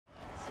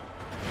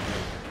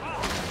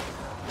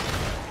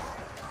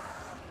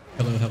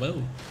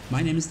Hello,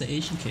 my name is the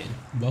Asian Kid.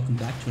 Welcome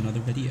back to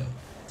another video.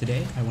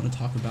 Today I want to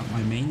talk about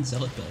my main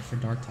Zealot build for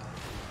Darktide.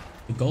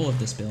 The goal of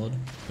this build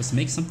was to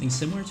make something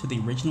similar to the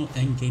original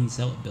endgame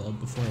Zealot build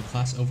before a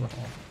class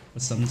overhaul,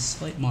 with some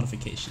slight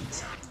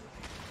modifications.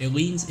 It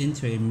leans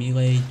into a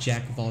melee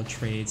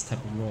jack-of-all-trades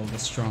type of role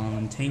with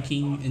strong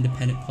tanking,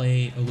 independent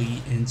play,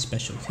 elite, and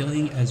special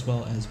killing, as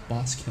well as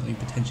boss killing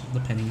potential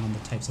depending on the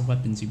types of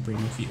weapons you bring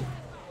with you.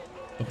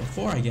 But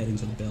before I get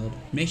into the build,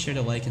 make sure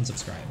to like and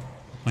subscribe.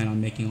 I plan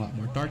on making a lot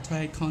more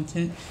Darktide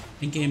content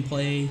and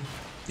gameplay,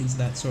 things of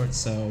that sort,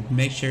 so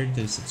make sure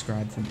to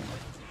subscribe for more.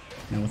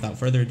 Now without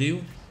further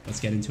ado,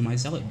 let's get into my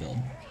Zealot build.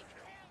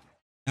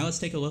 Now let's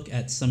take a look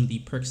at some of the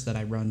perks that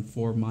I run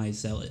for my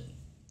Zealot.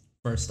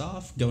 First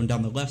off, going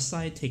down the left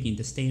side, taking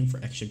Disdain for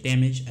extra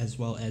damage, as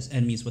well as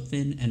enemies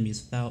within,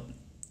 enemies without.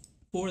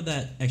 For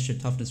that extra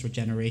toughness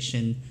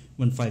regeneration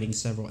when fighting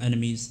several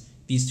enemies,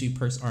 these two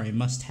perks are a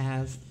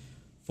must-have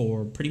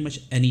for pretty much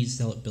any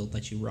Zealot build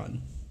that you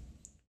run.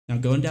 Now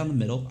going down the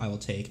middle, I will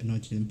take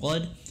Anointed in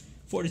Blood,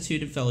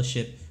 Fortitude and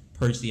Fellowship,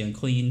 Purge the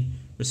Unclean,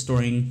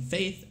 Restoring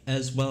Faith,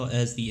 as well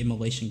as the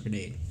Immolation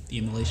Grenade. The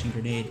Immolation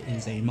Grenade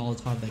is a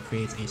Molotov that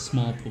creates a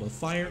small pool of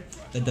fire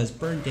that does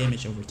burn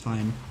damage over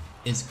time.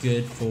 It's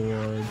good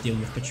for dealing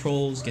with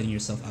patrols, getting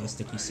yourself out of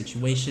sticky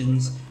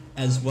situations,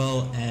 as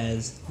well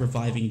as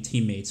reviving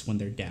teammates when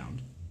they're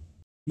downed.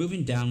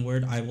 Moving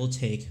downward, I will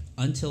take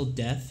Until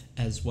Death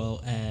as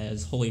well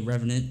as Holy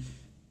Revenant.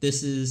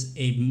 This is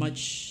a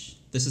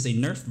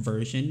nerfed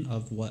version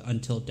of what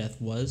Until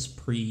Death was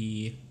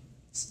pre-class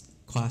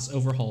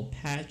overhaul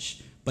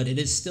patch, but it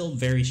is still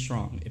very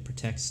strong. It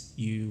protects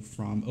you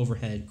from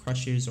overhead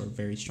crushers or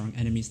very strong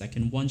enemies that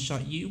can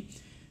one-shot you,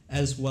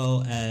 as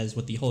well as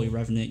with the Holy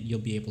Revenant, you'll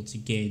be able to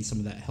gain some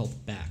of that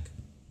health back.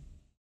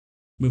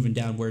 Moving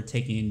downward,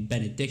 taking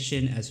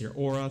Benediction as your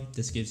aura.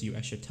 This gives you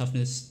extra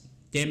toughness,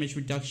 damage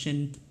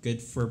reduction,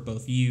 good for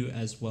both you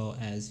as well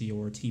as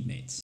your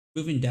teammates.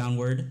 Moving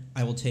downward,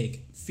 I will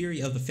take Fury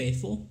of the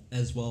Faithful,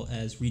 as well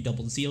as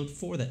Redoubled Zeal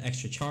for that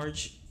extra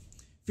charge.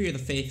 Fury of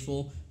the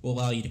Faithful will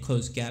allow you to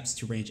close gaps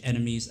to range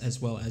enemies,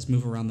 as well as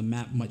move around the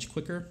map much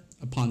quicker.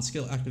 Upon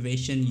skill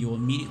activation, you will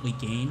immediately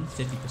gain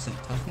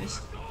 50% toughness,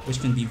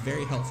 which can be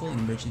very helpful in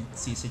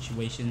emergency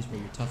situations where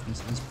your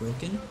toughness is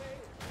broken.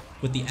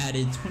 With the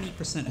added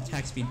 20%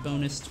 attack speed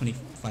bonus,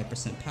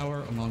 25%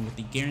 power, along with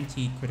the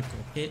guaranteed critical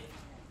hit,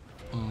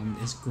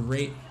 is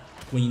great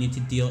when you need to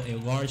deal a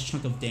large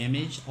chunk of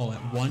damage all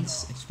at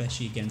once,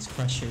 especially against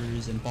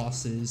crushers and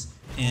bosses,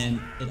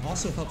 and it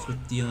also helps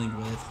with dealing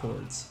with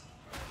hordes.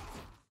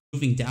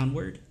 Moving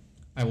downward,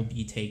 I will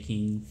be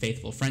taking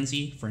Faithful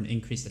Frenzy for an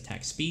increased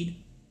attack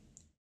speed,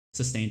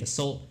 Sustained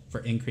Assault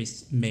for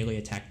increased melee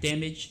attack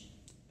damage,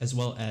 as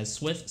well as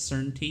Swift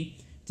Certainty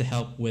to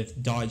help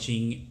with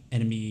dodging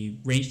enemy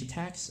ranged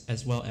attacks,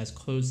 as well as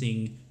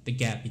closing the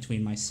gap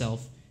between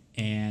myself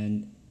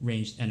and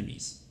ranged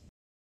enemies.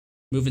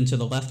 Moving to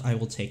the left, I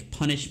will take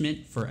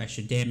Punishment for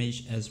extra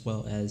damage, as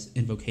well as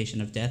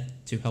Invocation of Death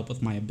to help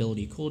with my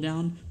ability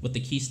cooldown, with the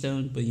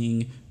keystone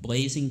being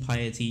Blazing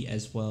Piety,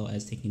 as well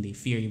as taking the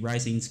Fury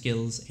Rising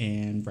skills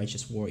and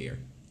Righteous Warrior.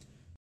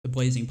 The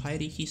Blazing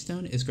Piety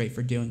keystone is great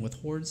for dealing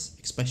with hordes,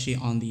 especially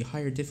on the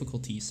higher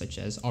difficulties such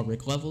as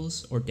Auric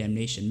levels or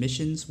Damnation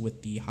missions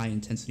with the high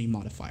intensity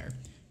modifier.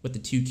 With the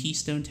two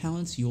keystone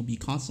talents, you will be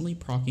constantly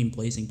proccing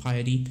Blazing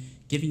Piety,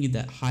 giving you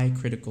that high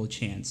critical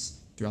chance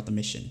throughout the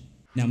mission.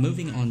 Now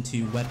moving on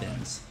to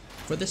weapons.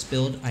 For this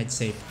build, I'd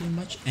say pretty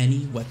much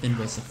any weapon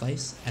will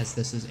suffice, as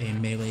this is a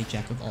melee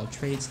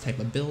jack-of-all-trades type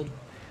of build.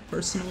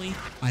 Personally,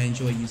 I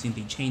enjoy using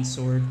the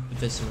Chainsword,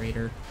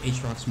 Eviscerator,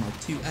 Aatrox Mark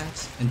II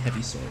Axe, and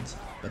Heavy Swords,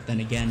 but then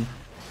again,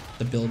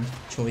 the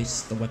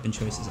weapon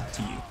choice is up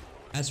to you.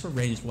 As for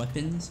ranged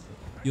weapons,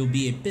 you'll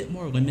be a bit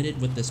more limited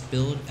with this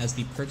build as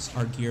the perks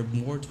are geared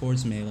more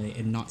towards melee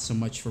and not so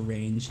much for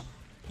range.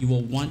 You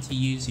will want to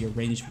use your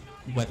ranged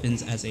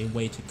weapons as a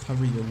way to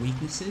cover your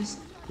weaknesses,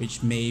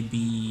 which may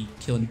be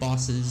killing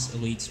bosses,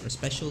 elites, or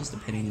specials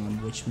depending on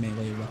which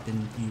melee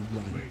weapon you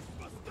run.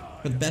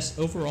 For the best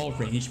overall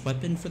ranged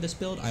weapon for this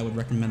build, I would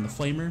recommend the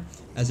Flamer,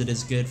 as it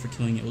is good for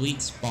killing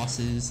elites,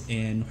 bosses,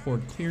 and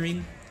horde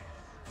clearing.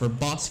 For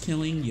boss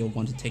killing, you'll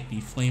want to take the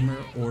Flamer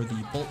or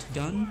the Bolt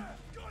Gun,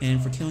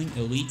 and for killing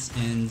elites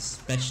and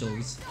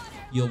specials,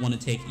 you'll want to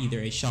take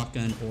either a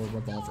shotgun or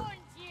revolver.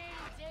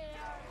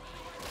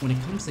 When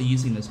it comes to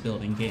using this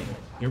build in game,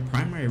 your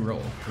primary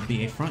role will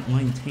be a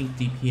frontline tank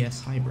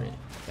DPS hybrid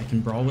that can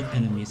brawl with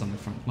enemies on the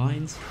front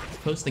lines,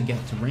 close the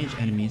gap to ranged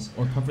enemies,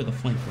 or cover the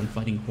flank when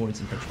fighting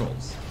hordes and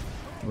patrols.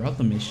 Throughout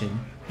the mission,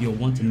 you'll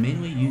want to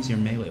mainly use your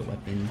melee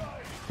weapon,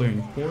 clearing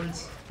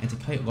hordes, and to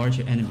kite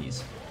larger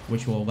enemies,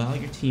 which will allow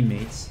your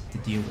teammates to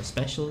deal with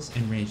specials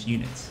and ranged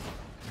units.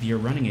 If you're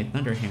running a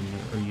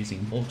Thunderhammer or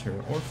using Bolter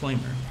or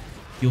Flamer,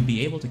 you'll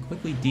be able to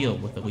quickly deal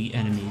with elite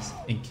enemies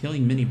and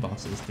killing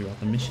mini-bosses throughout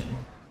the mission.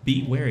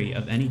 Be wary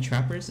of any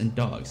trappers and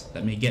dogs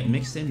that may get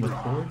mixed in with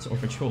hordes or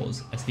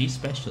patrols, as these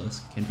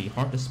specialists can be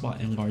hard to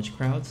spot in large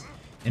crowds,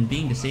 and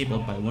being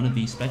disabled by one of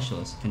these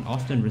specialists can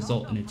often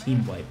result in a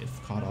team wipe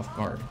if caught off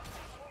guard.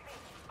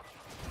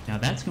 Now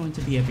that's going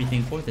to be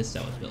everything for this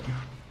Zealot build.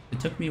 It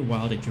took me a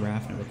while to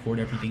draft and record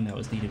everything that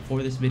was needed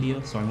for this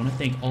video, so I want to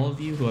thank all of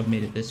you who have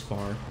made it this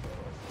far.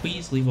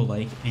 Please leave a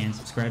like and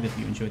subscribe if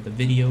you enjoyed the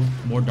video.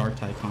 More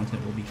Darktide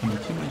content will be coming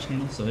to my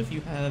channel, so if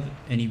you have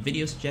any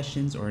video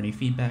suggestions or any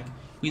feedback,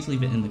 please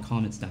leave it in the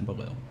comments down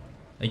below.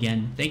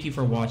 Again, thank you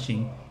for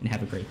watching and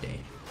have a great day.